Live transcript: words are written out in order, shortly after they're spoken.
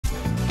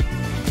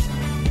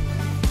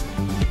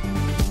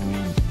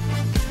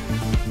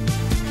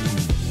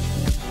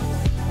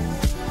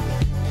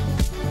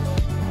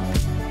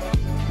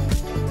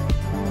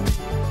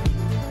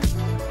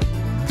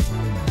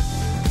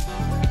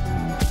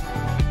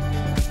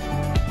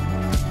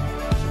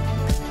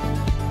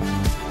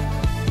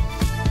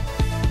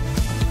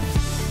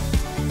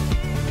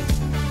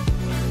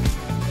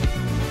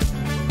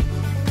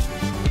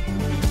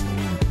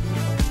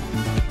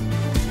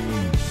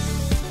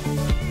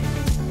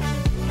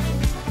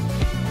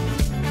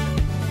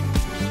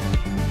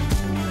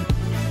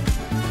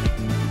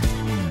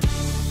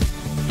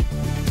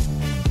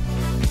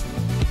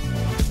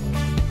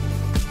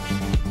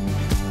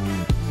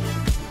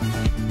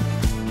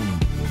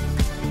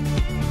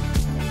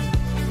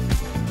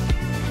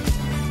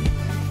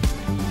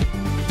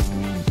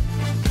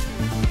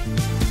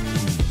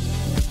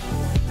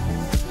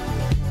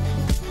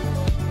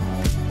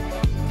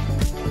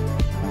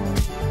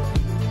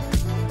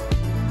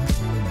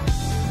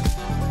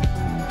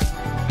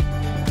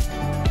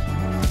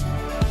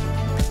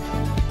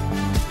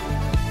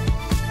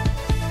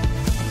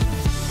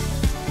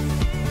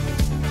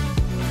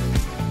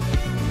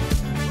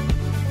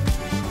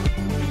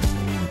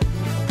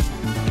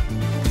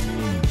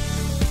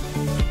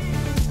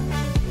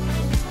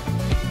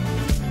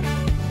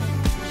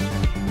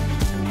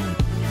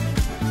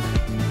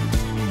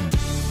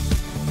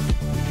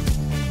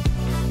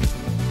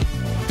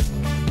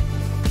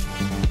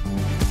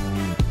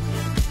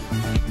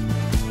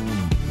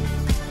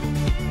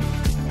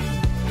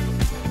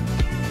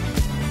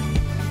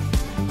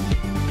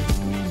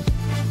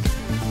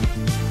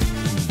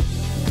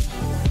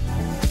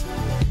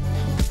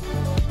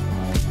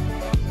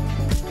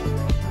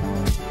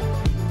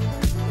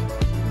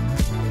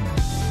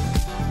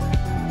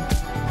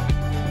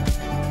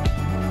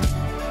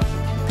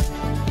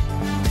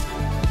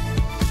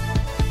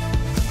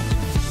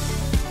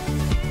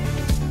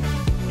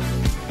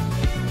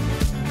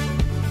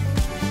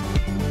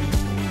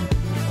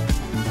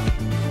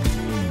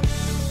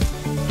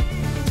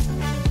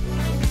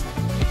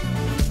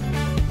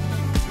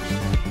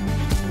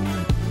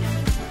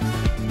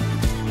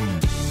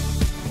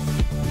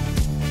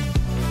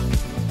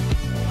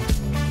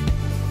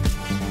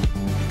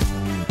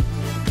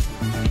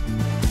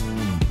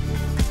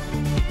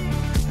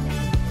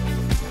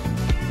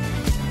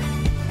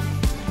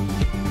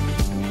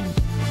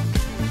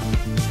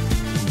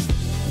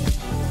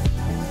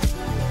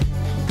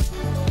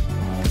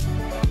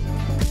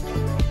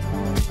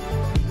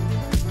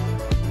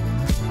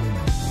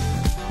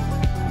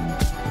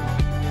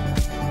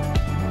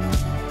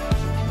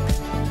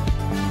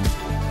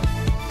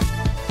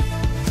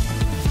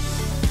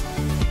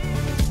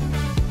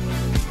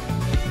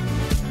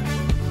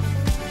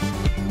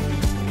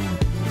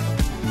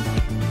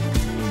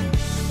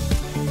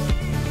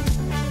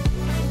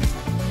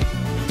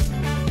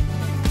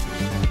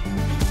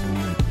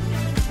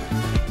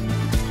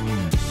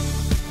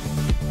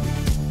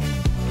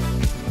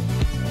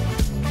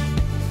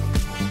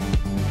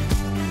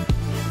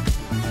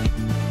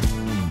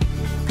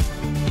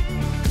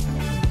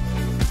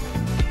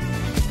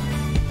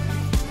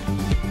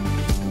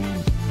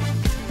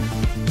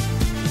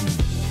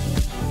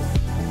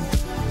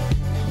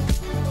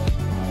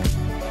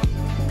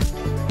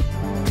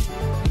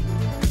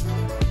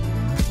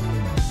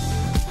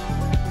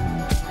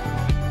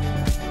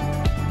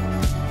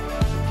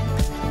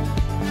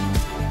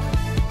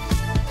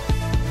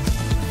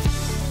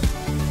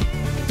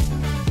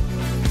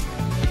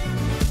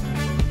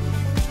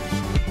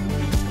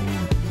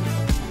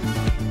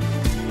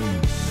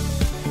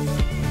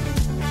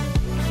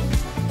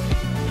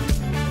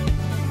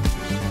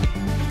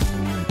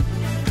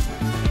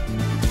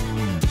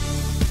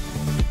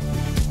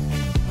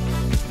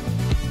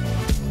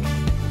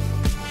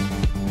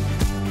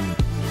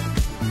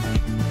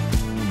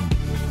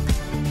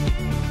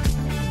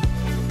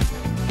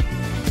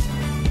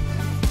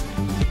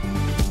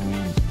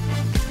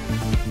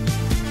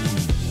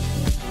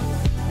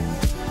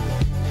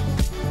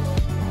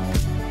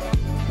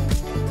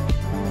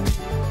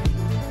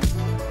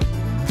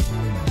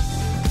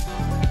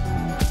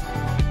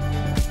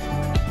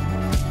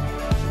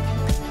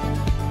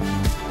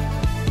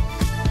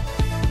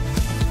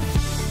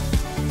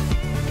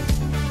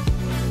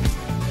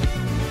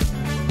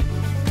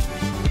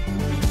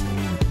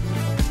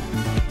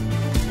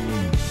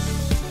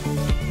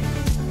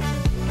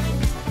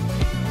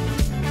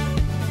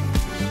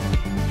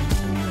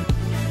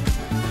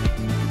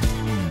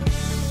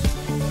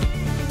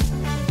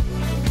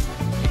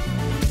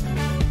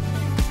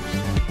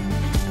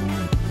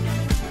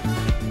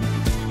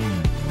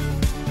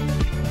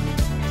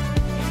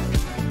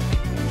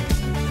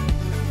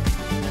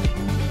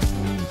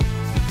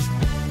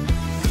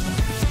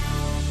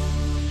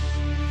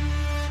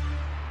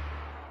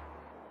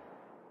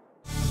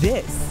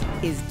This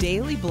is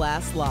Daily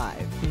Blast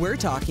Live. We're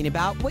talking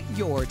about what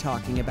you're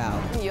talking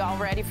about. You all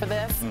ready for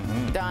this?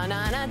 Mm-hmm. Dun,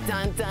 dun, dun,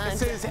 dun, dun.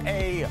 This is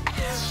a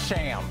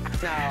sham.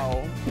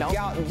 No.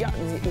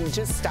 Y'all,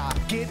 just stop.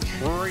 Get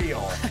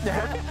real.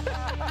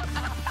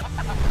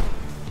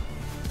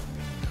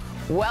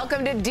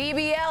 Welcome to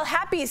DBL.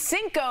 Happy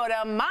Cinco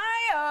de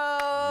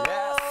Mayo.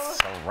 Yes,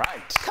 all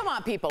right. Come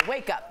on, people,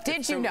 wake up.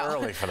 Did you know?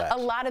 Early for that. A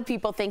lot of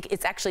people think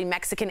it's actually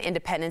Mexican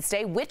Independence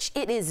Day, which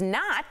it is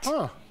not.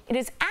 Huh. It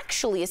is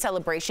actually a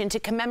celebration to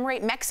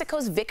commemorate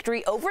Mexico's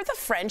victory over the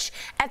French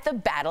at the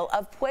Battle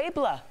of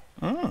Puebla.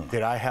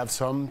 Did I have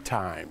some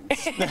time?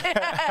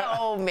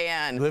 Oh,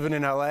 man. Living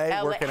in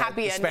L.A., working at the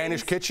happy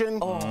Spanish endings. kitchen. It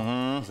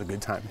was a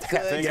good time.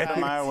 Cinco de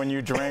Mayo, when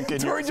you drink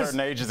and you're a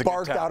certain age, is a good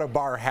barked time. out a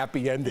bar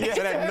happy ending. It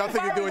had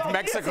nothing to do with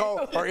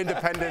Mexico or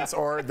independence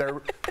or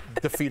their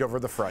defeat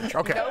over the French.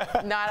 Okay.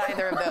 Nope, not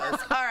either of those.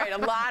 All right,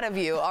 a lot of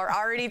you are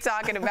already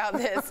talking about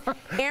this.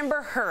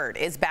 Amber Heard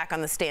is back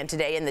on the stand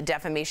today in the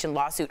defamation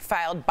lawsuit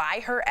filed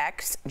by her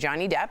ex,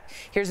 Johnny Depp.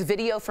 Here's a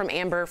video from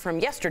Amber from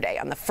yesterday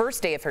on the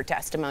first day of her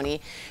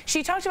testimony.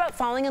 She talked about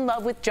falling in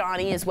love with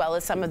Johnny as well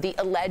as some of the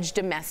alleged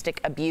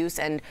domestic abuse,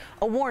 and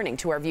a warning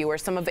to our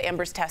viewers, some of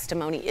Amber's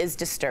testimony is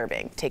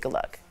disturbing. Take a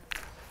look.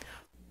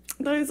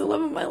 I thought he was the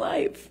love of my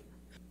life.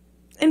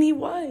 And he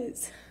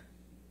was.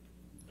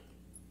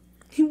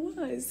 He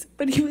was.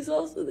 But he was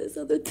also this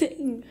other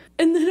thing.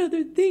 And that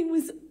other thing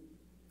was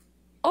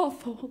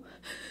awful.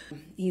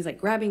 He's like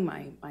grabbing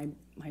my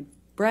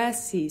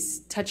breasts. He's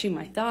touching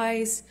my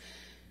thighs.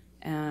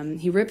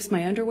 He rips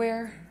my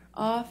underwear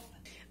off.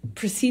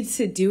 Proceeds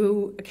to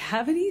do a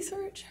cavity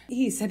search.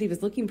 He said he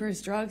was looking for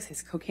his drugs,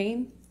 his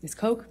cocaine, his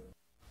coke.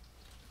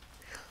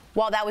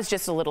 While that was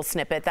just a little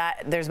snippet,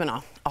 there's been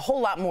a whole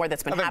lot more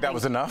that's been happening. I think that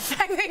was enough.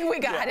 I think we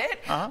got it.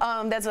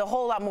 There's a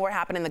whole lot more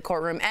happening in the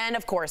courtroom. And,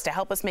 of course, to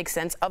help us make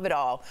sense of it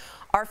all,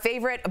 our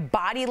favorite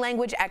body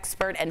language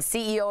expert and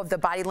CEO of the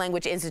Body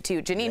Language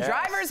Institute, Janine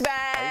Driver's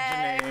back.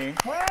 Hey,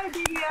 Janine. Hey,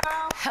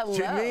 DBL. Hello.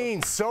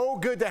 Janine, so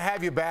good to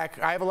have you back.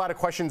 I have a lot of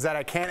questions that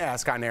I can't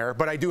ask on air,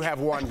 but I do have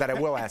one that I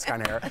will ask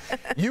on air.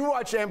 You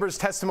watched Amber's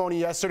testimony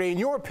yesterday. In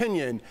your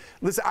opinion,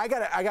 listen, I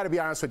gotta be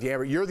honest with you,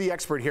 Amber. You're the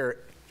expert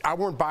here. I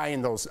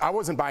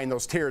wasn't buying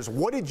those tears.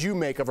 What did you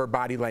make of her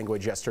body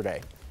language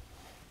yesterday?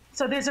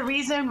 So there's a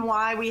reason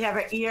why we have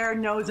an ear,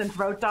 nose, and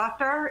throat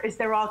doctor, is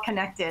they're all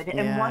connected. Yeah.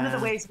 And one of the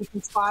ways we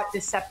can spot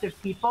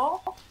deceptive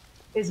people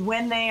is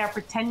when they are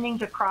pretending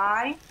to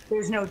cry.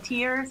 There's no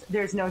tears.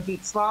 There's no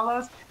deep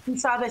swallows. We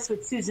saw this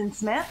with Susan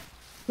Smith,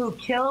 who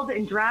killed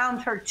and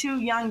drowned her 2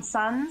 young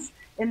sons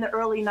in the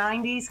early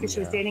 90s because she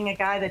was dating a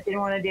guy that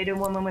didn't want to date a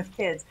woman with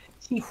kids.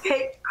 She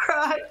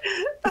cried,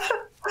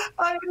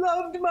 I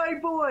loved my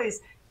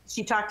boys.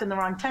 She talked in the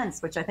wrong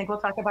tense, which I think we'll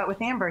talk about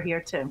with Amber here,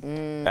 too.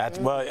 That's,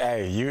 well,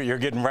 hey, you're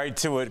getting right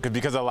to it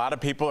because a lot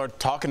of people are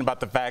talking about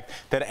the fact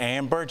that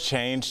Amber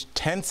changed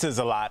tenses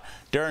a lot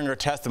during her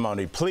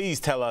testimony.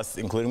 Please tell us,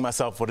 including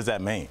myself, what does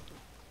that mean?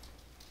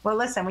 Well,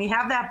 listen, we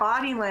have that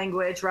body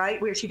language, right,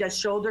 where she does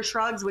shoulder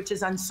shrugs, which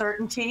is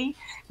uncertainty.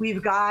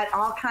 We've got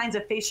all kinds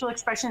of facial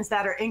expressions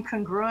that are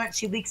incongruent.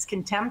 She leaks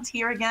contempt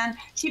here again.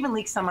 She even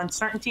leaks some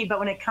uncertainty. But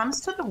when it comes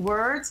to the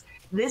words,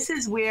 this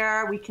is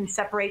where we can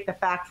separate the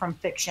fact from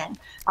fiction.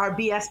 Our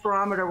BS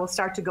barometer will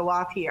start to go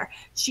off here.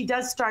 She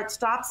does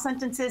stop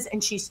sentences,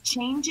 and she's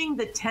changing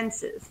the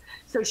tenses.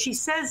 So she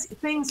says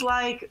things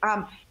like,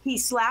 he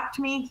slapped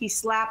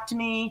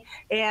me,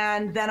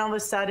 and then all of a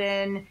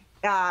sudden,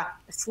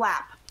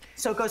 slap.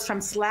 So it goes from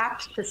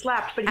slapped to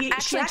slapped, but she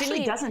actually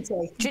Janine, doesnly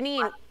say.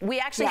 Janine, we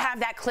actually have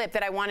that clip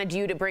that I wanted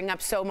you to bring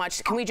up so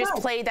much. Can we just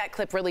play that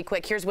clip really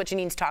quick? Here's what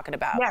Janine's talking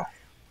about. Yeah.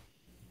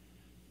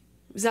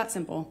 It was that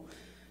simple.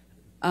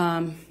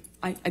 I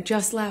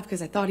just laughed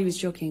because I thought he was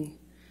joking.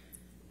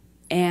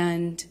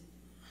 And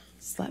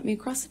slapped me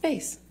across the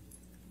face.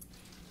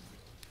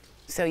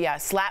 So, yeah,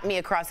 slap me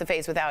across the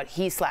face without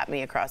he slapped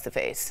me across the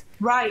face.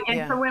 Right,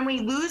 and so when we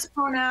lose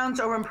pronouns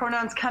or when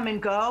pronouns come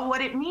and go, what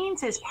it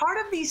means is part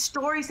of these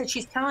stories that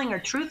she's telling are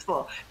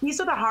truthful. These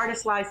are the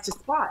hardest lies to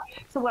spot.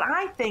 So what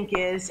I think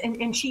is,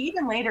 and she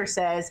even later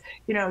says,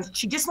 you know,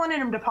 she just wanted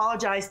him to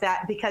apologize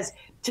that because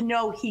to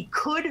know he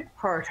could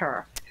hurt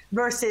her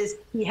versus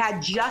he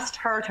had just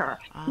hurt her.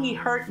 He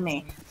hurt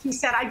me. He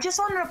said, I just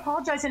wanted to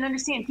apologize and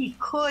understand he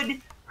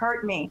could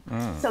hurt me.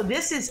 So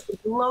this is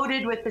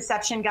loaded with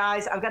deception,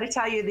 guys. I've got to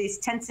tell you, these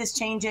tenses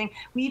changing.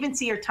 We even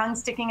see her tongue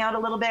sticking out a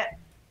little bit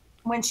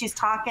when she's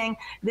talking.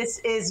 This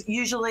is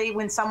usually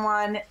when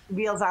someone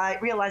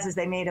realizes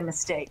they made a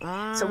mistake.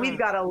 So we've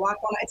got a lot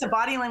going on. It's a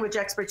body language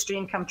expert's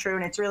dream come true,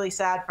 and it's really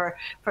sad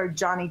for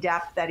Johnny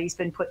Depp that he's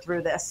been put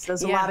through this.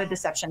 There's a lot of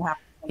deception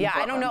happening. Yeah,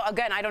 I don't know.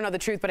 Again, I don't know the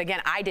truth, but again,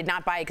 I did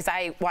not buy it because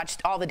I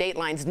watched all the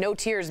Datelines. No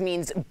tears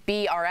means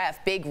BRF,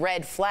 big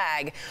red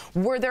flag.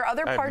 Were there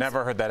other parts? I've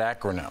never heard that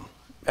acronym.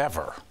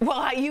 Ever.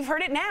 Well, you've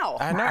heard it now.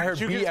 I heard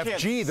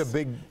BFG, the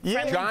big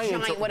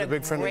giant, what the a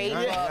big friendly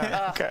great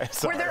giant. Okay,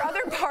 Were there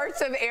other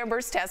parts of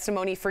Amber's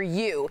testimony for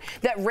you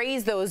that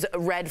raised those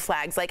red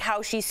flags, like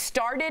how she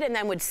started and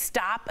then would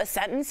stop a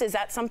sentence? Is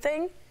that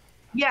something?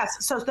 Yes,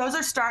 so those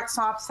are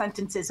start-stop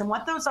sentences. And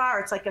what those are,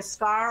 it's like a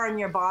scar on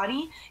your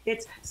body.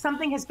 It's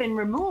something has been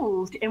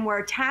removed and we're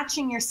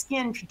attaching your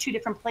skin to two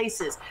different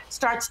places.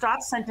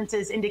 Start-stop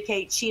sentences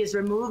indicate she is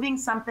removing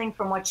something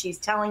from what she's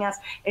telling us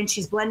and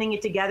she's blending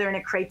it together and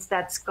it creates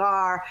that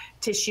scar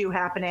tissue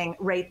happening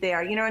right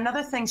there. You know,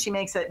 another thing she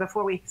makes it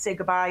before we say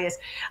goodbye is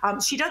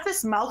she does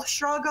this mouth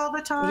shrug all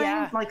the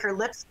time, like her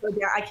lips go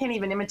there. I can't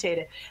even imitate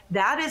it.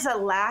 That is a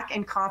lack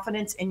in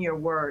confidence in your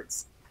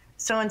words.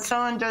 So when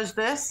someone does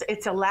this,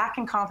 it's a lack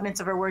in confidence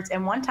of her words.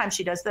 And one time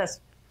she does this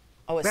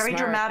very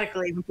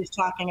dramatically when she's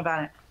talking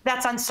about it.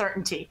 That's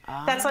uncertainty.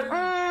 That's like,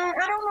 I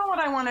don't know what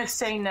I want to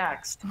say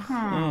next.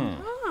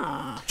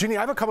 Ginny, I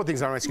have a couple of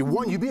things I want to ask you.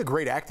 One, you'd be a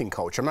great acting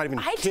coach. I'm not even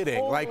kidding.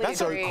 Totally like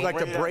that's like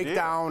to break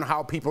down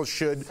how people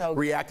should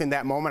react in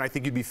that moment. I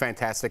think you'd be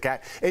fantastic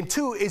at. And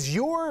two, is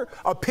your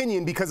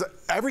opinion, because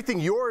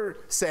everything you're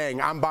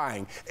saying, I'm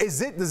buying.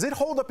 Does it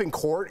hold up in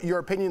court? Your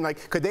opinion,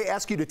 like, could they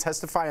ask you to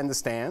testify on the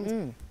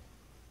stand?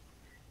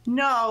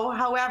 No,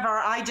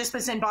 however, I just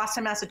was in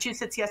Boston,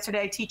 Massachusetts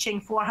yesterday teaching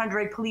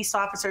 400 police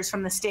officers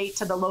from the state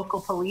to the local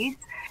police.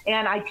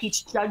 And I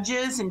teach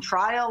judges and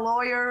trial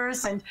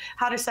lawyers and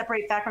how to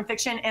separate fact from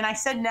fiction. And I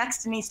said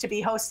next needs to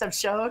be hosts of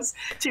shows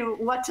to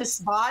what to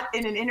spot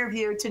in an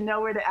interview to know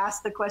where to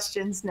ask the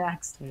questions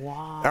next.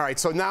 Wow. All right,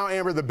 so now,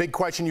 Amber, the big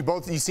question.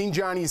 You've seen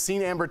Johnny, you've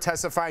seen Amber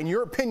testify. In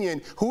your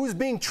opinion, who's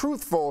being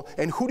truthful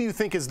and who do you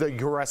think is the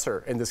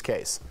aggressor in this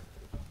case?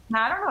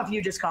 Now, I don't know if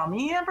you just call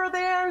me Amber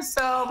there,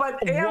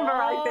 but Amber,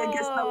 I think,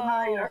 is the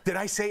liar. Did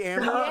I say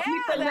Amber?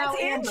 Yeah, that's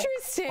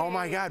interesting. Oh,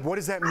 my God. What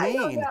does that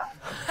mean?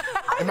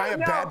 Am I a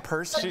bad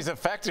person? She's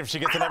effective. She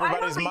gets in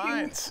everybody's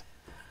minds.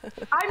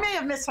 I may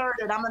have misheard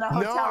it. I'm in a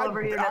hotel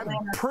over here in Atlanta.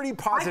 I'm pretty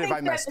positive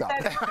I messed up.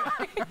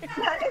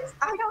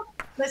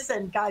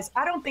 Listen, guys,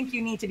 I don't think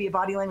you need to be a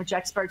body language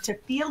expert to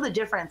feel the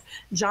difference.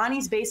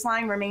 Johnny's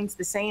baseline remains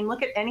the same.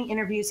 Look at any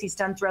interviews he's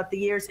done throughout the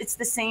years. It's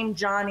the same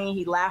Johnny.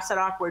 He laughs at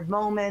awkward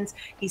moments.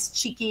 He's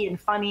cheeky and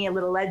funny, a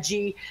little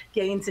edgy,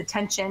 gains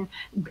attention.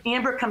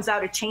 Amber comes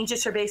out, it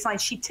changes her baseline.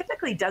 She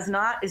typically is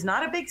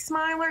not a big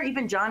smiler.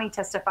 Even Johnny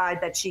testified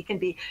that she can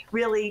be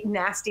really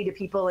nasty to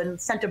people and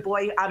sent a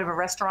boy out of a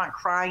restaurant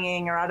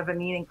crying or out of a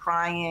meeting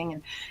crying.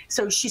 And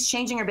so she's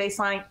changing her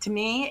baseline. To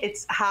me,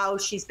 it's how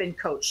she's been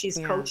coached. She's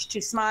coached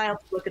to smile,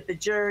 to look at the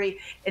jury,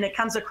 and it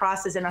comes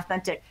across as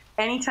inauthentic.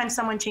 Anytime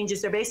someone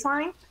changes their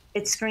baseline,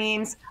 it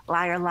screams,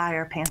 liar,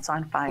 liar, pants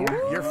on fire.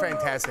 Ooh. You're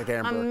fantastic,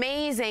 Amber.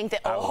 Amazing.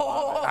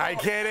 I'm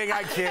kidding.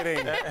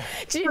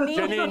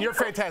 Janine, you're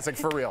fantastic,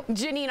 for real.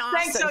 Janine,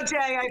 awesome. Thanks, OJ.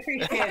 I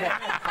appreciate it.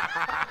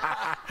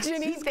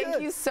 Janine,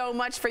 thank you so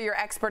much for your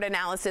expert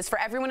analysis. For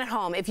everyone at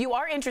home, if you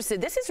are interested,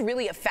 this is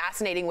really a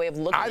fascinating way of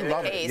looking at the case. I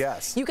love it,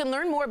 yes. You can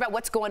learn more about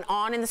what's going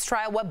on in this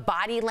trial, what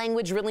body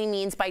language really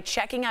means by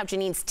checking out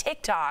Janine's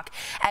TikTok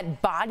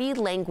at Body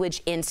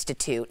Language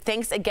Institute.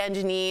 Thanks again,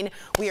 Janine.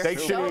 We are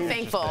so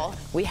thankful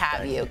we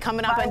have you.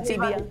 Coming up on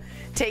DBL.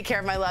 Take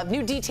care, my love.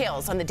 New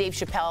details on the Dave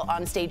Chappelle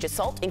onstage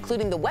assault,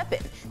 including the weapon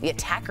the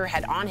attacker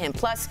had on him.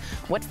 Plus,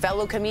 what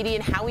fellow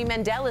comedian Howie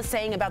Mandel is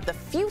saying about the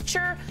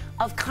future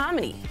of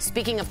comedy.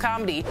 Speaking of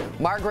comedy,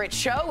 Margaret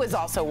Cho is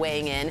also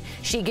weighing in.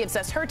 She gives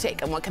us her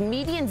take on what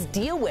comedians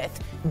deal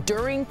with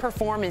during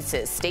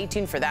performances. Stay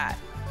tuned for that.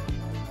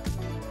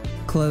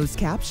 Closed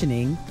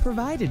captioning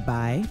provided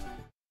by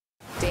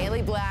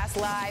Daily Blast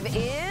Live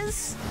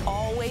is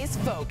always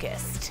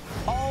focused,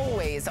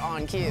 always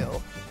on cue,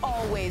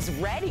 always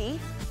ready,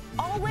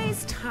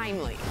 always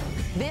timely.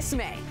 This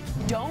May,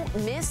 don't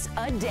miss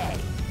a day.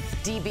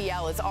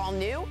 DBL is all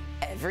new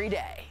every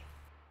day.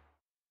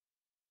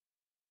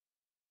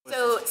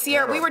 So,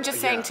 Sierra, we were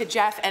just saying to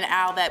Jeff and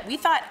Al that we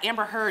thought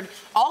Amber Heard,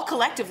 all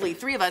collectively,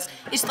 three of us,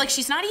 it's like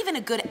she's not even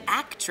a good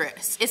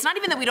actress. It's not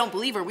even that we don't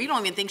believe her. We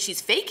don't even think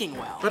she's faking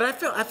well. But I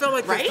feel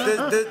like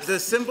the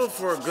symbol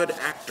for a good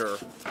actor,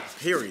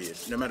 period,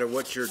 no matter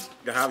what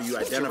how you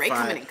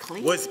identify,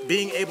 was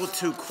being able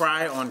to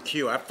cry on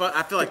cue. I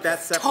feel like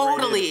that's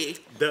separated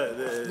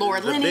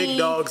the big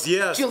dogs,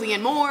 yes.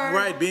 Julianne Moore.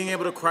 Right, being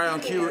able to cry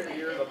on cue.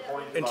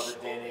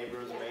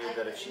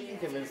 That if she can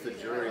convince the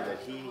jury that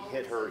he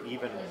hit her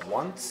even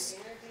once,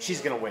 she's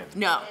gonna win.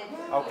 No.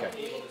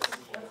 Okay.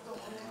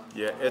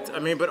 Yeah,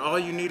 but all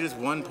you need is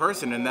one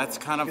person, and that's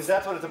kind of because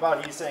that's what it's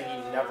about. He's saying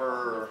he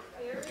never.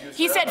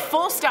 He said,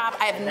 "Full stop.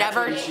 I have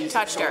never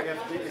touched her."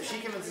 If she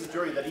convinces the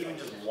jury that even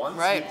just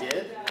once he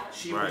did,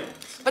 she wins.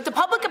 But the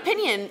public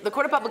opinion, the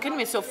court of public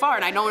opinion so far,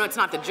 and I know it's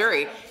not the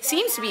jury,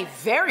 seems to be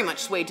very much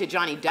swayed to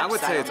Johnny Depp's I would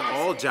say it's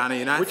all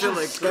Johnny, and I feel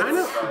like kind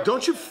of.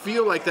 Don't you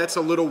feel like that's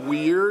a little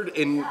weird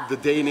in the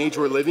day and age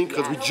we're living?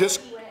 Because we just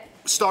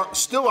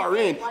still are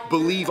in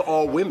believe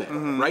all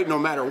women, right? No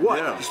matter what,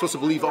 you're supposed to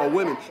believe all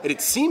women, and it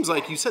seems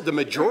like you said the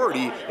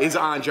majority is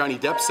on Johnny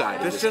Depp's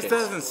side. This just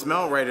doesn't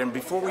smell right. And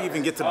before we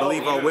even get to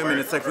believe all women,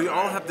 it's like we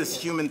all have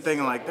this human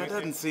thing. Like that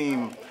doesn't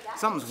seem.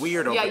 Something's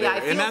weird over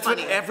there, and that's what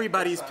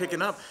everybody's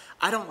picking up.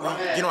 I don't,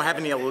 have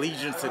any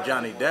allegiance to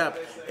Johnny Depp,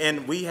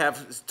 and we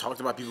have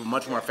talked about people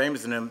much more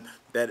famous than him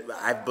that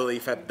I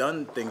believe have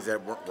done things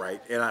that weren't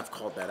right, and I've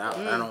called that out.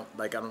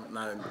 I'm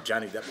not in the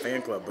Johnny Depp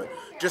fan club, but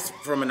just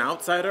from an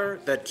outsider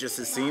that just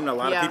has seen a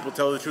lot of people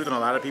tell the truth and a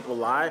lot of people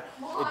lie,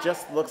 it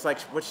just looks like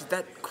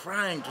that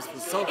crying just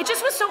was so... It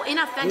just was so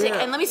inauthentic.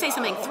 And let me say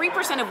something,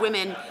 3% of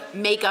women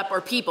make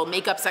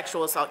up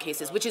sexual assault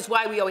cases, which is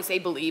why we always say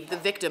believe the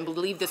victim,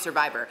 believe the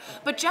survivor.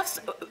 But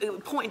Jeff's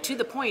point, to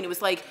the point, it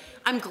was like,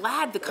 I'm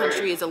glad the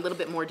country is a little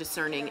bit more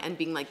discerning and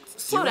being like,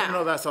 slow down. You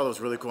know that I saw that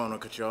was really cool, I'm gonna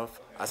cut you off.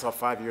 I saw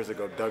 5 years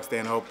ago, Doug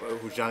Stanhope,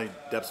 who's Johnny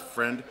Depp's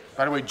friend.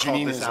 By the way,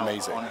 Janine is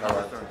amazing.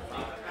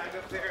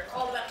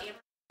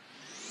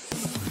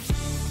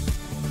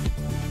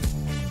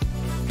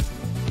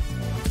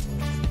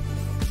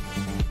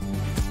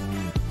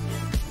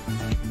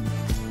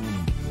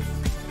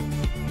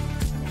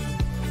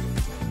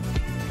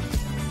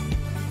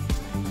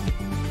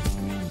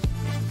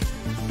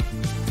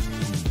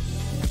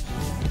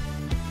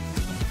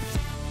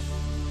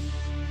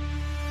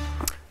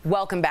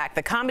 Welcome back.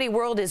 The comedy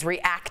world is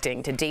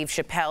reacting to Dave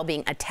Chappelle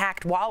being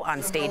attacked while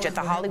on stage at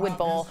the Hollywood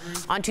Bowl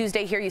on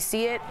Tuesday. Here you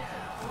see it.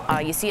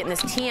 You see it in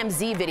this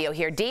TMZ video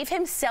here. Dave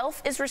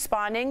himself is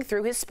responding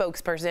through his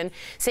spokesperson,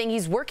 saying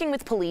he's working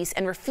with police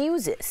and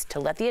refuses to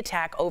let the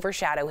attack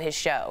overshadow his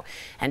show.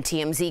 And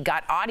TMZ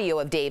got audio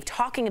of Dave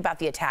talking about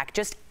the attack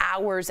just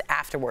hours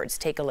afterwards.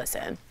 Take a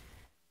listen.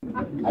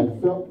 I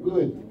felt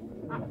good.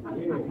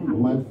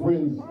 My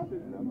friends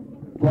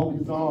broke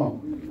his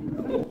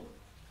arm.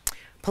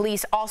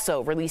 Police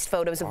also released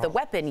photos of the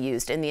weapon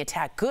used in the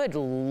attack. Good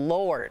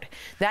Lord.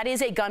 That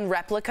is a gun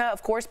replica,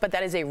 of course, but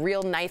that is a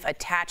real knife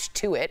attached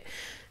to it.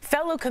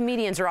 Fellow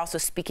comedians are also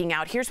speaking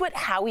out. Here's what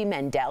Howie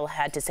Mandel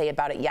had to say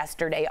about it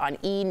yesterday on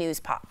E! News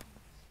Pop.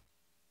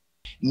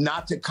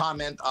 Not to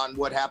comment on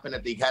what happened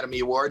at the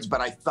Academy Awards,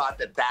 but I thought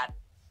that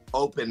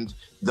opened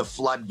the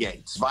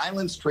floodgates.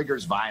 Violence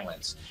triggers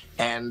violence.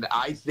 And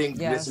I think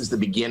this is the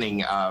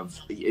beginning of,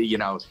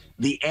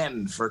 the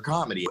end for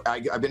comedy.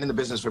 I've been in the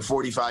business for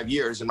 45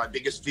 years, and my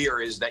biggest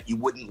fear is that you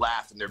wouldn't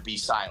laugh and there'd be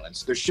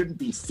silence. There shouldn't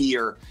be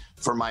fear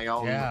for my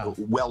own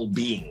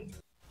well-being.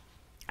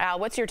 Al,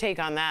 what's your take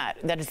on that?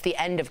 That it's the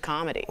end of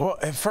comedy? Well,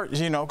 at first,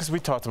 because we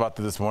talked about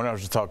this morning, I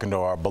was just talking to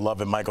our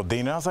beloved Michael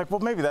Dean, and I was like, well,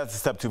 maybe that's a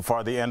step too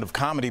far, the end of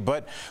comedy.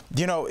 But,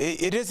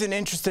 it is an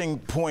interesting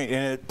point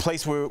in a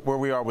place where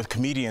we are with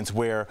comedians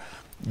where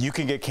you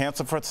can get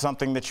canceled for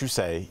something that you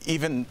say,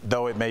 even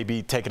though it may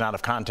be taken out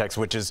of context,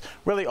 which is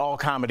really all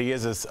comedy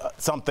is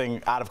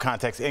something out of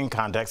context,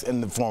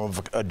 in the form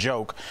of a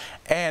joke.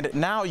 And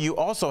now you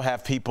also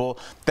have people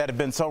that have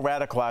been so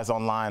radicalized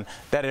online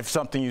that if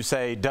something you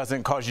say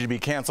doesn't cause you to be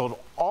canceled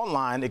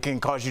online, it can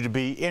cause you to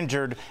be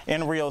injured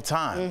in real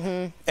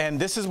time. And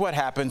this is what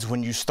happens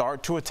when you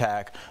start to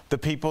attack the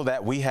people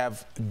that we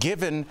have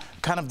given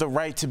kind of the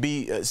right to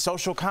be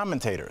social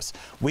commentators.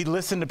 We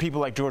listen to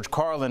people like George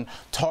Carlin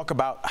talk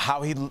about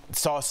how he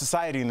saw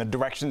society in the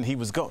direction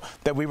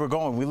that we were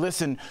going. We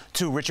listen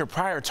to Richard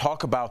Pryor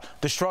talk about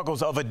the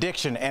struggles of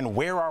addiction and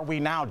where are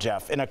we now,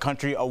 Jeff, in a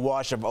country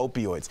awash of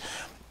opioids.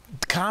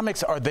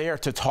 Comics are there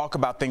to talk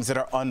about things that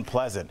are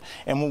unpleasant.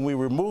 And when we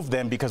remove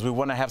them because we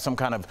want to have some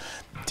kind of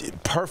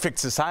perfect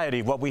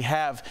society, what we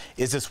have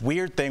is this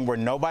weird thing where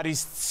nobody's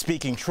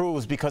speaking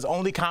truths because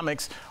only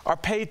comics are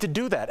paid to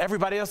do that.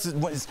 Everybody else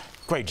is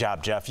great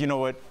job, Jeff. You know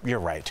what? You're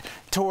right.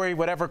 Tori,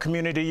 whatever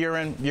community you're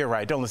in, you're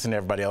right. Don't listen to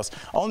everybody else.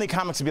 Only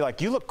comics would be like,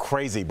 you look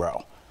crazy,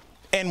 bro.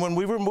 And when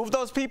we remove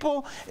those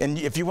people, and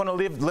if you want to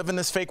live in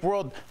this fake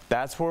world,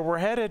 that's where we're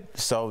headed.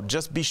 So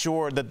just be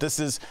sure that this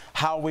is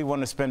how we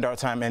want to spend our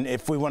time, and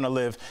if we want to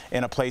live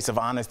in a place of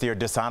honesty or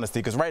dishonesty.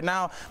 Because right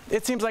now,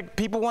 it seems like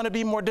people want to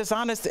be more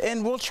dishonest,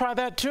 and we'll try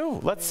that too.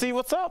 Let's see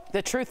what's up.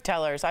 The truth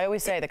tellers. I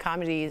always say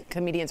the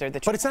comedians are the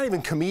truth. But it's not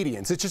even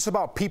comedians. It's just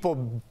about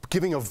people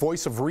giving a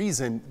voice of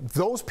reason.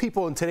 Those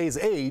people in today's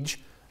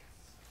age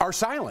are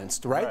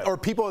silenced, right? Or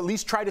people at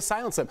least try to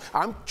silence them.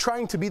 I'm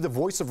trying to be the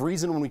voice of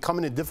reason when we come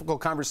into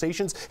difficult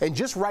conversations, and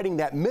just writing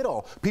that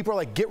middle, people are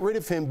like, get rid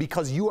of him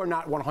because you are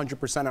not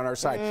 100% on our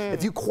side.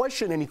 If you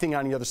question anything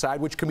on the other side,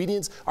 which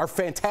comedians are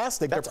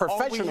fantastic, they're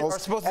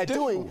professionals at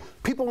doing,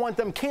 people want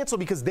them canceled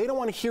because they don't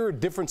want to hear a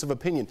difference of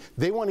opinion.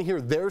 They want to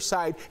hear their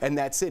side, and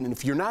that's it. And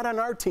if you're not on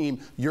our team,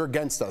 you're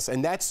against us.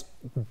 And that's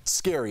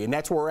scary, and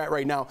that's where we're at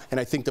right now, and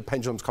I think the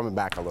pendulum's coming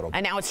back a little bit.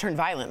 And now it's turned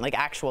violent, like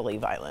actually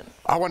violent.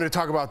 I wanted to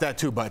talk about that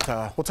too, but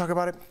we'll talk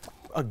about it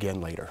again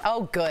later.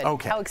 Oh, good.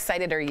 Okay. How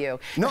excited are you?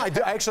 No, I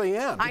actually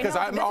am, because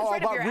I'm all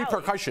about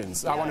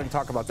repercussions. Yeah. I wanted to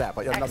talk about that,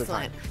 but another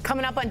time.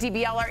 Coming up on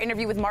DBL, our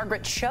interview with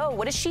Margaret Cho.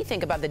 What does she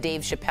think about the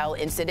Dave Chappelle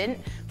incident?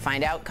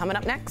 Find out coming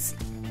up next.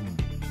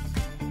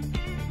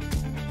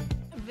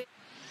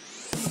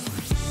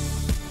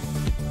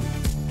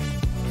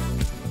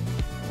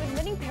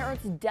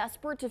 Parents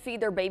desperate to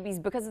feed their babies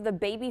because of the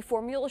baby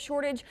formula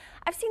shortage.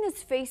 I've seen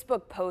this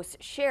Facebook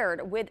post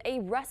shared with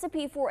a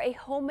recipe for a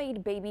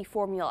homemade baby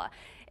formula.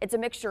 It's a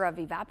mixture of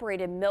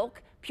evaporated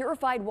milk,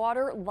 purified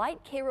water, light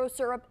Karo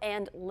syrup,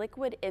 and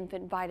liquid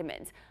infant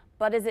vitamins.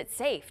 But is it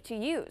safe to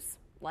use?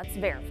 Let's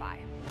verify.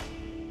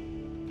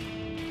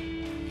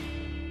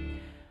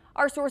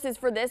 Our sources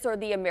for this are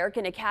the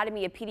American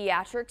Academy of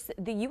Pediatrics,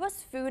 the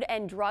U.S. Food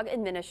and Drug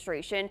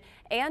Administration,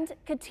 and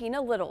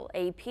Katina Little,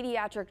 a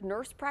pediatric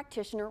nurse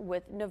practitioner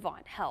with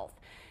Novant Health.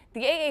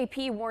 The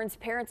AAP warns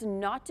parents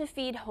not to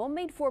feed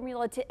homemade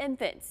formula to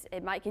infants.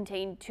 It might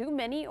contain too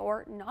many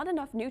or not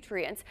enough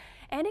nutrients,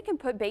 and it can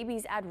put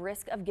babies at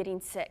risk of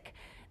getting sick.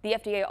 The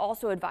FDA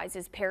also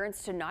advises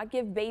parents to not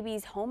give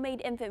babies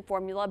homemade infant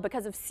formula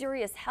because of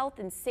serious health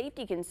and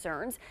safety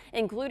concerns,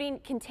 including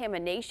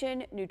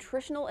contamination,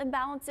 nutritional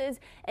imbalances,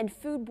 and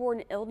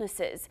foodborne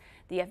illnesses.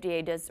 The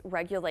FDA does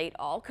regulate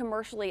all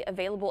commercially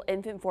available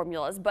infant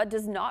formulas, but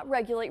does not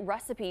regulate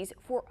recipes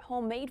for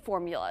homemade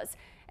formulas.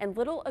 And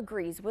Little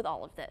agrees with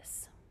all of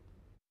this.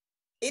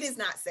 It is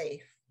not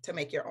safe to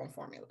make your own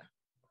formula.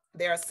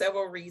 There are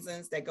several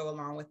reasons that go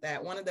along with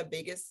that. One of the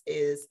biggest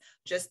is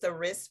just the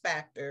risk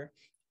factor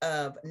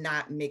of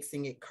not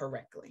mixing it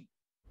correctly.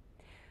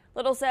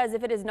 Little says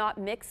if it is not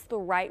mixed the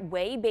right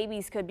way,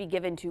 babies could be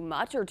given too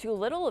much or too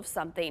little of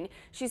something.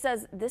 She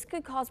says this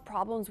could cause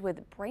problems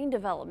with brain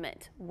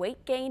development,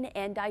 weight gain,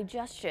 and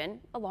digestion,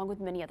 along with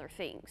many other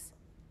things.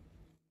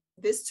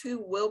 This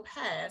too will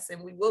pass,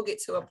 and we will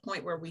get to a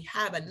point where we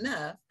have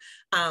enough.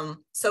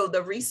 So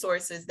the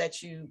resources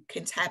that you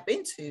can tap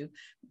into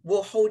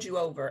will hold you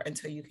over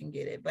until you can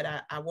get it.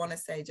 But I want to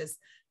say, just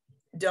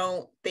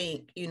don't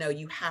think,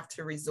 you have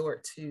to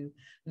resort to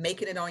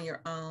making it on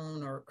your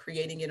own or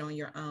creating it on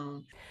your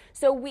own.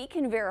 So we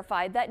can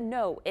verify that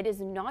no, it is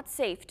not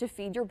safe to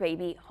feed your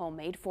baby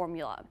homemade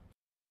formula.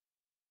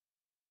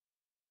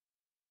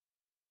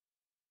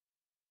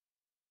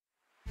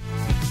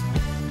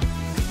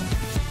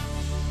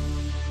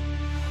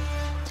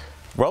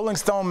 Rolling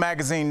Stone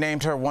magazine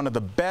named her one of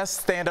the best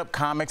stand-up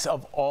comics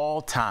of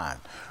all time.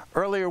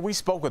 Earlier, we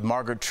spoke with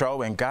Margaret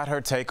Cho and got her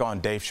take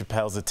on Dave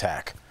Chappelle's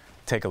attack.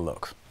 Take a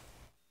look.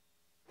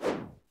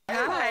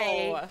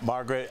 Hi.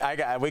 Margaret,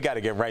 we got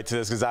to get right to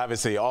this because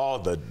obviously all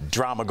the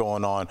drama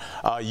going on.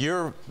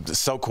 You're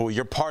so cool.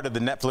 You're part of the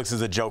Netflix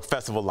is a Joke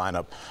festival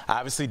lineup.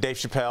 Obviously, Dave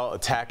Chappelle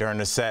attacked her in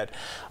the set.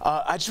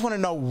 I just want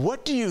to know,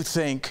 what do you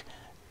think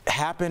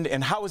happened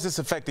and how is this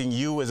affecting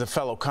you as a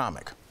fellow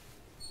comic?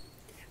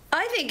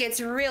 I think it's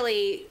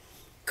really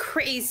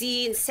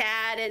crazy and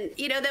sad, and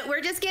that we're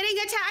just getting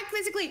attacked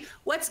physically.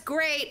 What's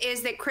great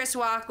is that Chris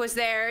Rock was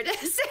there to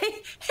say,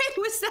 hey,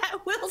 was that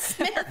Will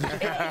Smith?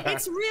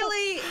 It's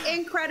really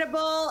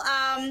incredible.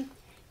 I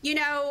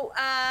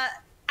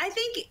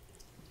think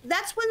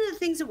that's one of the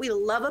things that we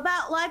love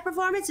about live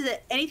performance, is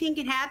that anything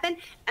can happen.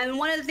 And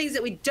one of the things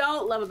that we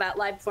don't love about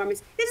live performance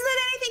is that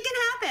anything can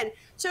happen.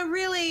 So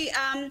really,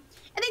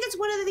 I think it's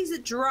one of the things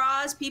that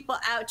draws people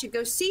out to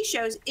go see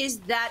shows, is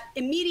that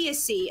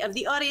immediacy of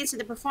the audience and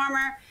the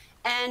performer.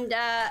 And,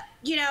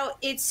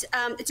 it's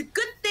a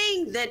good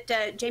thing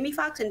that Jamie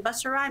Foxx and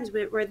Busta Rhymes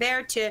were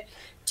there to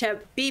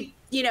be,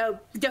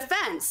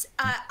 defense.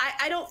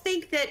 I don't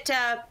think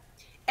that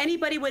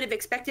anybody would have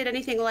expected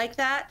anything like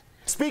that.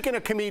 Speaking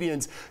of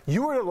comedians,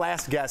 you were the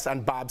last guest on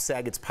Bob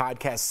Saget's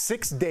podcast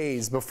 6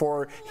 days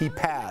before he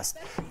passed.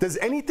 Does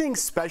anything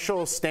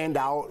special stand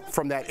out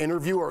from that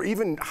interview, or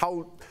even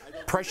how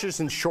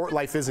precious and short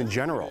life is in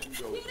general?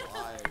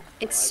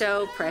 It's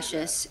so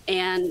precious,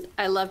 and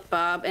I love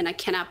Bob, and I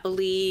cannot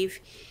believe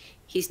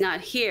he's not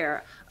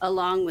here,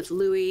 along with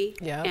Louis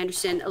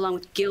Anderson, along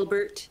with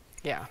Gilbert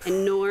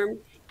and Norm.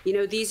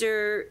 These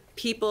are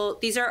people,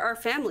 these are our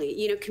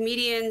family.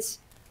 Comedians,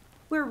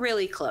 we're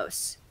really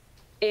close.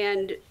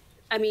 And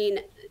I mean,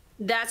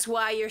 that's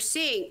why you're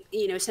seeing,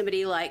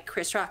 somebody like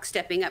Chris Rock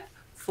stepping up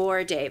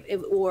for Dave,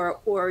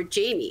 or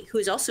Jamie,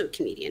 who's also a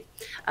comedian,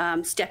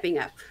 stepping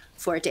up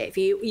for Dave.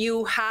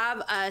 You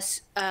have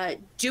us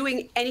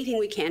doing anything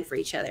we can for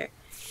each other.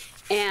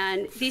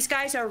 And these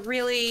guys are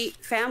really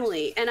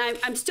family. And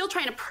I'm still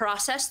trying to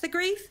process the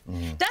grief.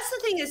 That's the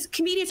thing, is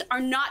comedians are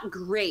not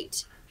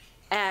great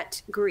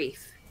at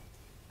grief.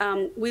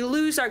 We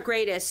lose our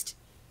greatest,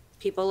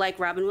 people like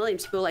Robin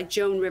Williams, people like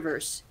Joan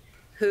Rivers,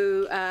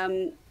 who,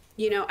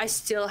 I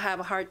still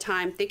have a hard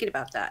time thinking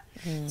about that.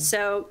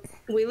 So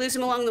we lose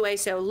them along the way.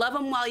 So love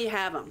them while you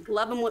have them.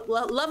 Love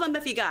them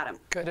if you got them.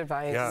 Good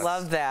advice. Yes.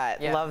 Love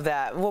that. Yeah. Love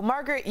that. Well,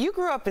 Margaret, you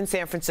grew up in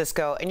San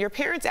Francisco, and your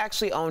parents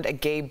actually owned a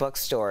gay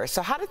bookstore.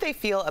 So how did they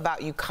feel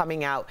about you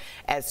coming out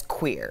as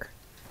queer?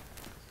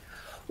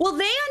 Well,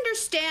 they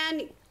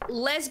understand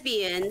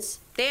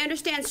lesbians. They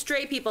understand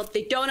straight people.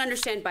 They don't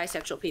understand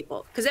bisexual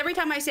people. Because every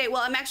time I say,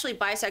 well, I'm actually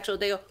bisexual,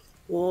 they go,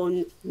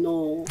 oh,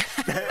 no.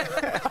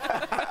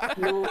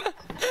 No.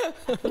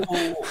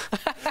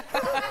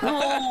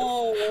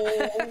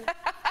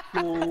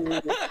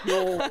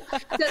 So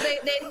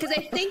because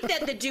they think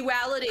that the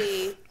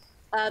duality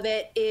of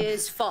it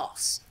is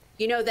false.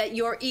 That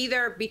you're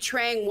either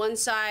betraying one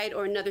side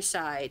or another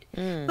side.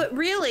 But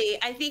really,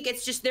 I think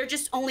it's just, they're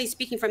just only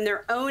speaking from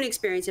their own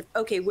experience of,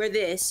 okay, we're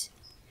this.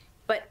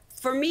 But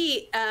for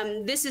me,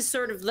 this is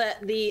sort of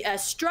the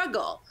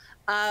struggle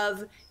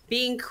of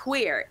being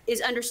queer,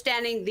 is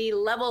understanding the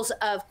levels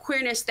of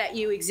queerness that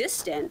you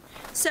exist in.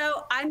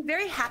 So I'm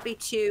very happy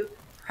to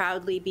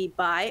proudly be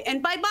bi.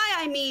 And by bi,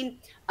 I mean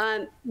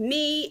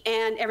me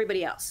and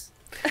everybody else.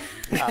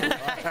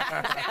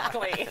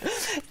 Exactly.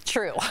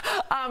 True.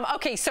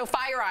 Okay, so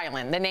Fire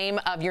Island, the name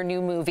of your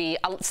new movie.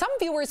 Some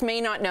viewers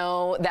may not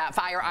know that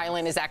Fire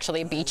Island is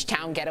actually a beach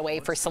town getaway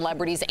for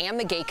celebrities and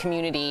the gay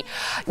community.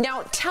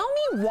 Now, tell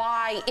me,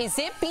 why is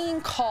it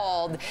being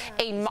called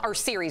or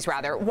series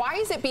rather, why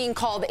is it being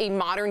called a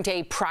modern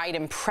day Pride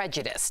and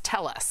Prejudice?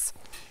 Tell us.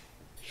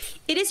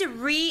 It is a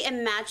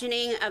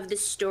reimagining of the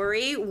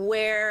story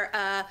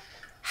where,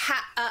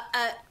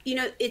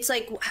 it's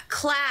like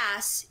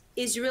class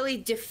is really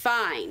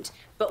defined,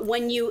 but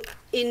when you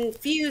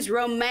infuse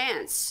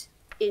romance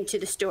into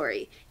the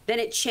story, then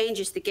it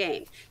changes the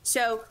game.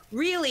 So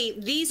really,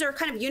 these are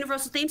kind of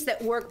universal themes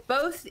that work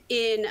both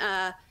in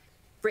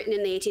Britain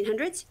in the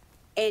 1800s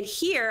and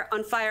here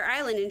on Fire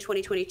Island in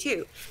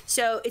 2022.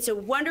 So it's a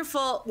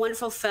wonderful,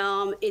 wonderful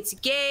film. It's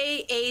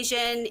gay,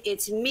 Asian,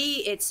 it's me,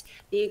 it's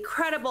the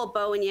incredible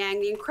Bowen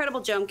Yang, the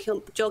incredible Joel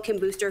Kim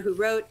Booster, who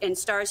wrote and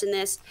stars in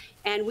this.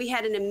 And we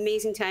had an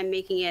amazing time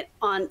making it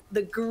on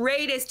the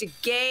greatest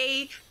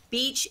gay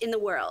beach in the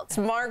world.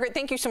 Margaret,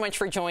 thank you so much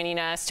for joining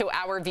us. To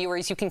our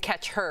viewers, you can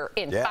catch her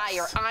in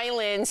Fire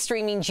Island,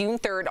 streaming June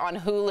 3rd on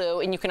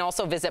Hulu, and you can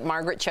also visit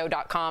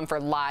margaretcho.com for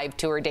live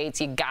tour dates.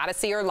 You gotta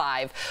see her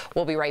live.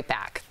 We'll be right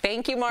back.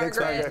 Thank you, Margaret.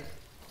 Thanks, Margaret.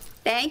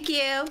 Thank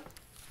you.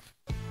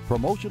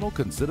 Promotional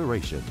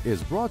consideration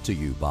is brought to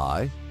you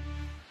by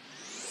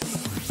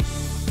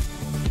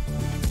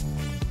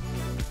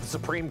The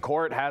Supreme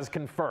Court has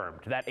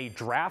confirmed that a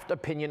draft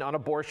opinion on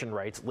abortion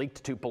rights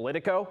leaked to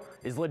Politico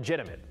is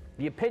legitimate.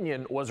 The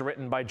opinion was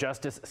written by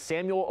Justice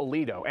Samuel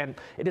Alito, and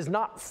it is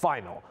not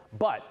final,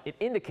 but it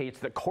indicates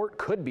the court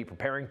could be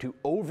preparing to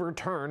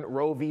overturn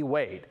Roe v.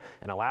 Wade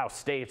and allow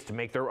states to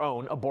make their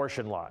own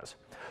abortion laws.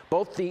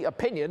 Both the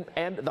opinion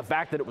and the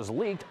fact that it was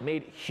leaked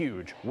made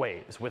huge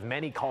waves, with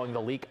many calling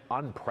the leak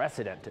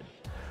unprecedented.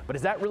 But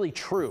is that really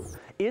true?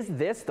 Is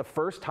this the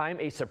first time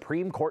a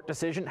Supreme Court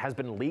decision has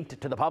been leaked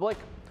to the public?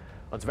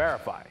 Let's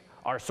verify.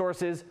 Our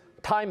sources: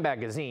 Time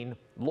Magazine,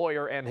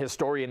 lawyer and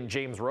historian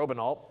James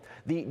Robinalt,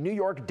 the New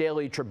York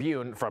Daily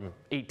Tribune from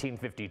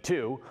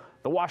 1852,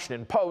 the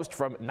Washington Post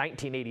from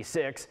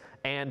 1986,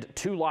 and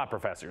two law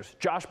professors,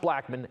 Josh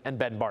Blackman and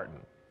Ben Barton.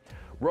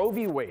 Roe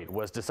v. Wade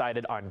was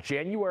decided on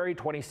January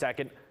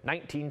 22nd,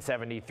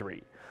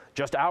 1973.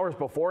 Just hours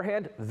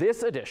beforehand,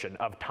 this edition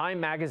of Time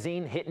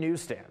Magazine hit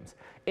newsstands.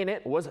 In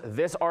it was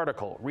this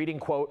article reading,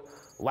 quote,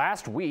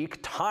 "Last week,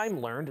 Time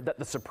learned that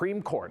the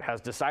Supreme Court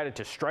has decided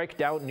to strike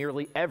down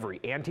nearly every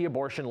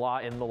anti-abortion law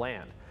in the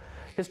land."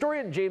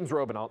 Historian James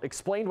Robinalt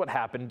explained what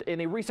happened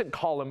in a recent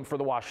column for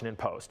the Washington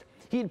Post.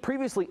 He had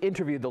previously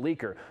interviewed the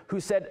leaker, who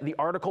said the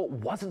article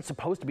wasn't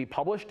supposed to be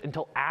published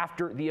until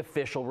after the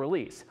official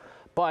release.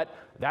 But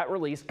that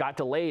release got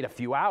delayed a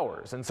few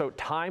hours, and so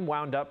Time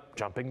wound up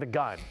jumping the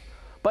gun.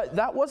 But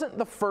that wasn't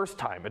the first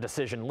time a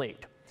decision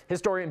leaked.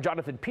 Historian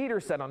Jonathan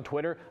Peters said on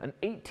Twitter an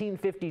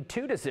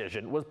 1852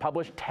 decision was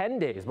published 10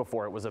 days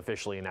before it was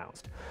officially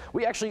announced.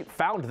 We actually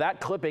found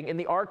that clipping in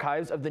the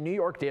archives of the New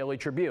York Daily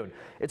Tribune.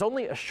 It's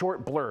only a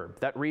short blurb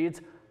that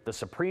reads, "The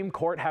Supreme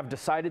Court have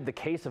decided the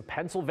case of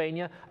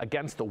Pennsylvania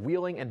against the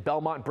Wheeling and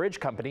Belmont Bridge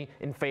Company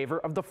in favor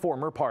of the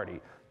former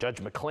party.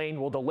 Judge McClain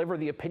will deliver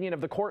the opinion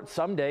of the court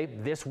someday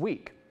this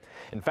week."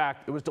 In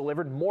fact, it was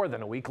delivered more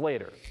than a week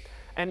later.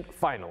 And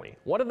finally,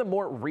 one of the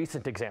more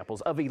recent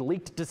examples of a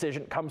leaked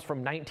decision comes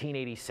from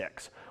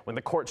 1986, when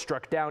the court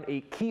struck down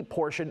a key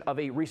portion of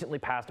a recently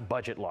passed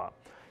budget law.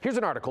 Here's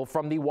an article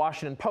from the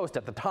Washington Post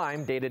at the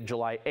time, dated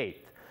July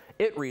 8th.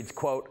 It reads,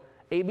 quote,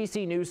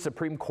 "ABC News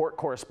Supreme Court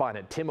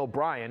correspondent Tim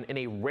O'Brien, in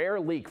a rare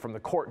leak from the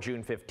court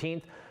June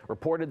 15th,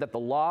 reported that the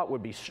law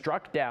would be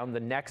struck down the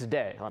next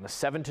day on a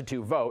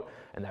 7-2 vote,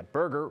 and that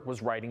Berger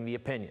was writing the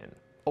opinion."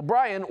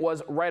 O'Brien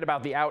was right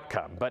about the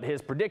outcome, but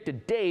his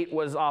predicted date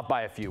was off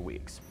by a few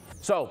weeks.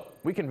 So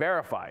we can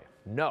verify,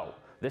 no,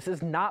 this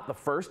is not the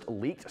first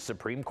leaked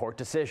Supreme Court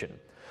decision.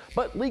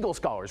 But legal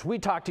scholars we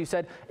talked to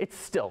said it's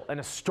still an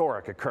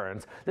historic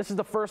occurrence. This is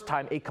the first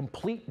time a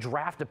complete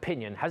draft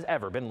opinion has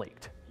ever been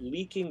leaked.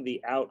 Leaking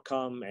the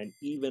outcome and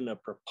even a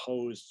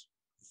proposed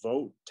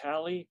vote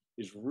tally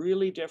is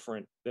really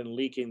different than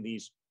leaking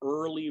these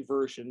early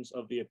versions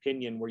of the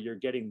opinion where you're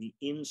getting the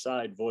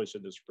inside voice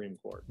of the Supreme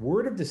Court.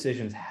 Word of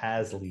decisions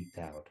has leaked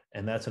out,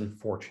 and that's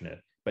unfortunate,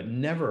 but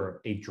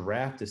never a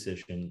draft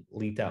decision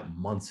leaked out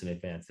months in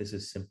advance. This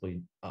is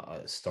simply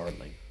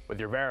startling. With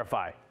your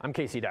Verify, I'm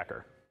Casey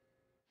Decker.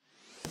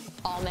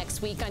 All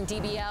next week on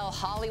DBL,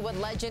 Hollywood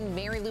legend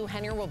Mary Lou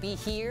Henner will be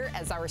here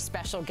as our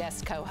special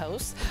guest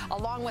co-host.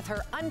 Along with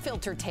her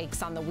unfiltered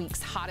takes on the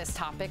week's hottest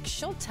topics,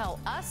 she'll tell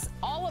us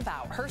all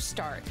about her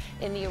start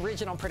in the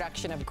original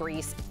production of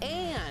Grease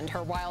and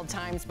her wild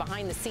times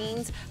behind the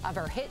scenes of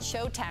her hit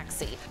show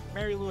Taxi.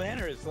 Mary Lou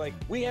Henner is like,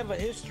 we have a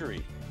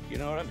history. You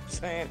know what I'm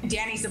saying?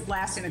 Danny's a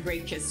blast and a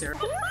great kisser.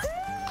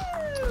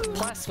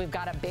 Plus, we've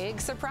got a big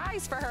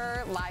surprise for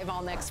her live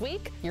all next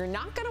week. You're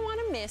not going to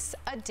want to miss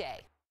a day.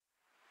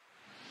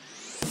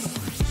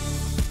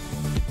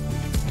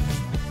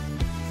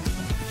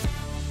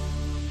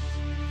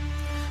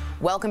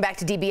 Welcome back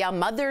to DBL.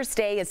 Mother's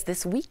Day is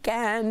this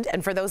weekend.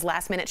 And for those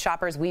last-minute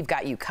shoppers, we've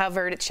got you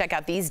covered. Check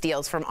out these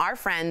deals from our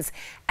friends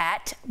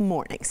at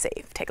Morning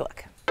Save. Take a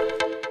look.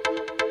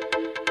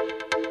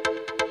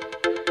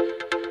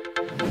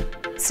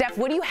 Steph,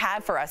 what do you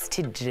have for us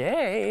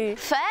today?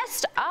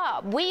 First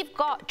up, we've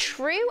got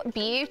True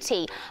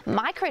Beauty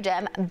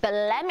Microderm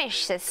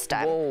Blemish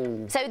System.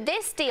 Whoa. So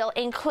this deal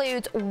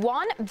includes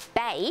one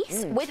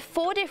base with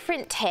 4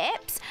 different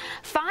tips,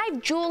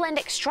 5 dual end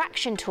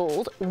extraction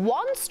tools,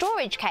 1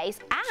 storage case,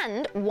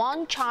 and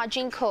 1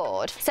 charging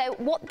cord. So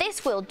what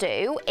this will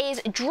do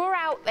is draw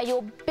out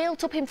your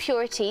built-up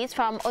impurities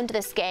from under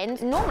the skin.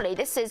 Normally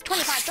this is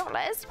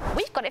 $25.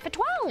 We've got it for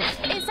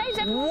 $12. It saves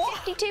everyone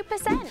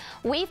 52%.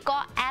 We've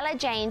got Ella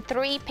Jane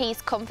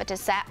 3-piece comforter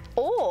set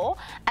or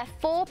a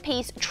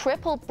 4-piece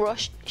triple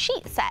brush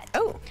sheet set.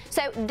 Oh.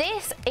 So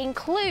this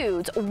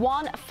includes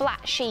 1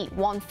 flat sheet,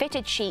 1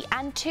 fitted sheet,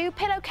 and 2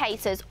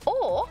 pillowcases.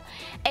 Or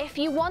if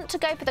you want to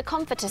go for the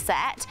comforter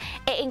set,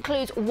 it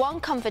includes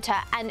 1 comforter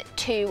and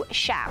 2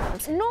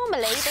 shams.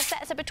 Normally the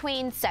sets are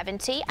between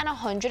 $70 and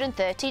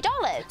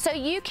 $130. So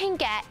you can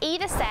get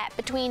either set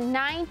between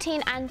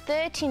 $19 and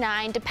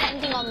 $39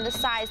 depending on the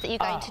size that you're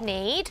going to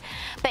need.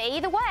 But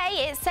either way,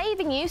 it's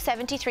saving you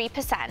 73%.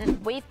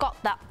 We've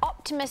got the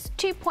Optimus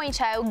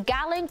 2.0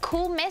 gallon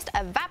cool mist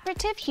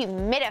evaporative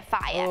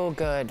humidifier. Oh,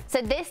 good.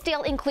 So this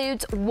deal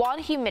includes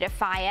 1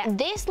 humidifier.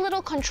 This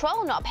little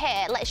control knob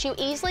here lets you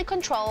easily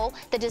control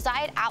the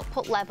desired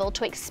output level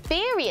to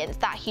experience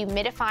that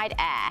humidified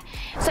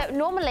air. So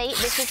normally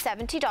this is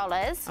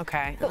 $70.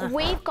 Okay. But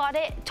we've got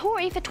it,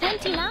 Tori, for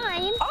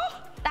 $29.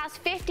 Oh! That's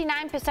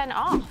 59%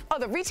 off. Oh,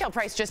 the retail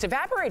price just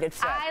evaporated,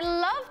 Steph. I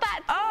love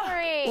that,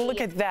 Tori. Oh, look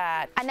at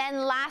that. And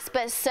then last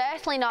but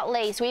certainly not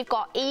least, we've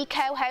got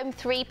Eco Home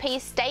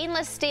 3-piece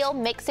stainless steel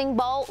mixing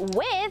bowl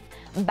with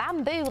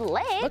bamboo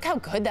lid. Look how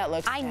good that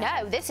looks. I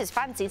know, this is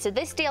fancy. So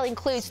this deal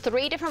includes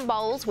 3 different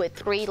bowls with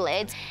 3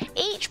 lids.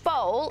 Each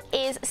bowl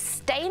is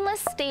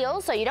stainless steel,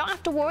 so you don't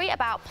have to worry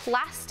about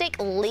plastic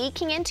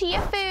leaking into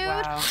your food.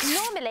 Wow.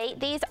 Normally,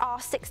 these are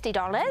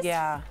 $60.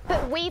 Yeah.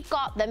 But we've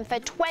got them for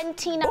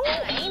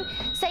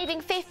 $29,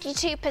 saving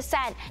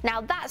 52%.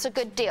 Now that's a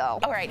good deal.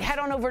 All right, head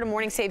on over to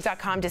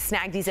morningsave.com to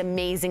snag these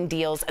amazing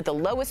deals at the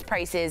lowest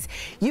prices.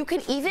 You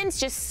can even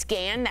just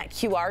scan that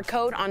QR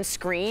code on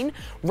screen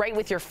right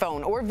with your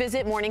phone, or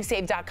visit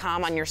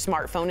morningsave.com on your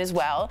smartphone as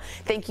well.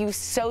 Thank you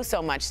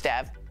so much,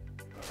 Steph.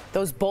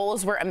 Those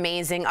bowls were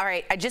amazing. All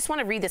right, I just want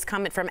to read this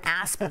comment from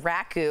Asp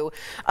Raku.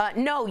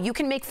 No, you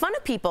can make fun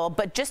of people,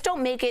 but just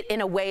don't make it in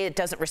a way that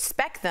doesn't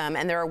respect them,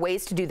 and there are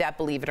ways to do that,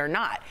 believe it or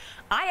not.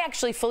 I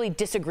actually fully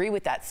disagree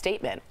with that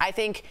statement. I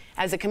think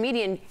as a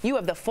comedian, you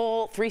have the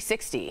full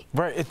 360.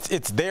 Right,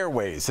 it's their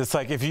ways. It's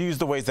like if you use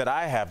the ways that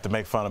I have to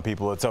make fun of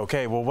people, it's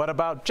okay. Well, what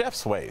about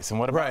Jeff's ways? And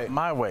what about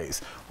my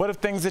ways? What if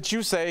things that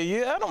you say,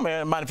 yeah, I don't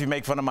mind if you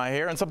make fun of my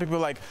hair, and some people are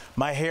like,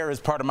 my hair is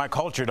part of my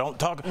culture, don't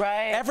talk.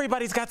 Right.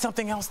 Everybody's got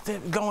something else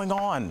going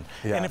on.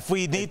 Yeah. And if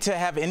we need to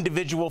have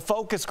individual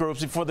focus groups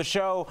before the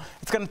show,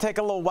 it's going to take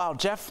a little while,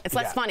 Jeff. It's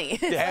less funny.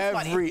 It's less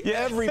funny.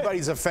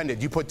 Everybody's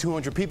offended. You put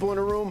 200 people in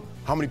a room,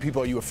 how many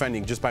people are you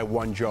offending just by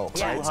one joke?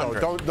 Yeah. Right? So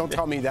don't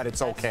tell me that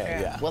it's okay.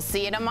 Yeah. We'll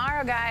see you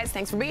tomorrow, guys.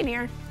 Thanks for being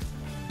here.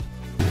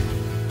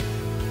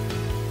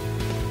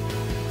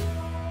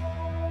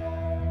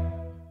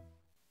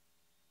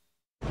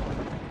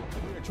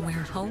 Where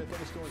hope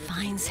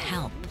finds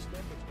help.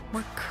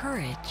 Where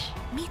courage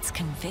meets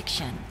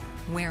conviction.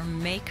 Where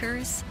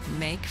makers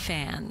make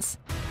fans.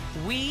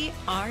 We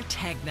are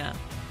Tegna,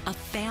 a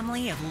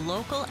family of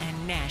local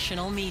and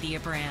national media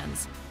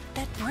brands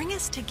that bring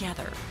us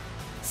together,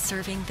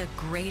 serving the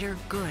greater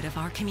good of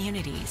our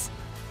communities.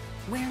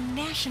 Where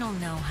national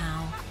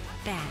know-how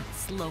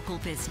backs local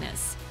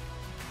business.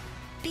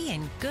 Be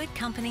in good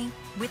company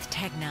with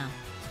Tegna.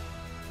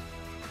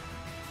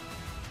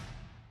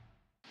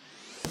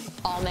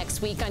 All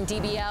next week on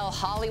DBL,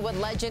 Hollywood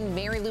legend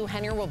Mary Lou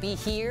Henner will be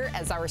here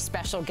as our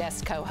special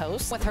guest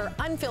co-host with her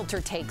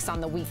unfiltered takes on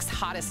the week's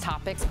hottest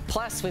topics.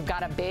 Plus, we've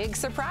got a big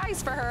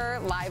surprise for her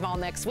live all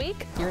next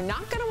week. You're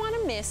not going to want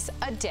to miss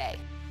a day.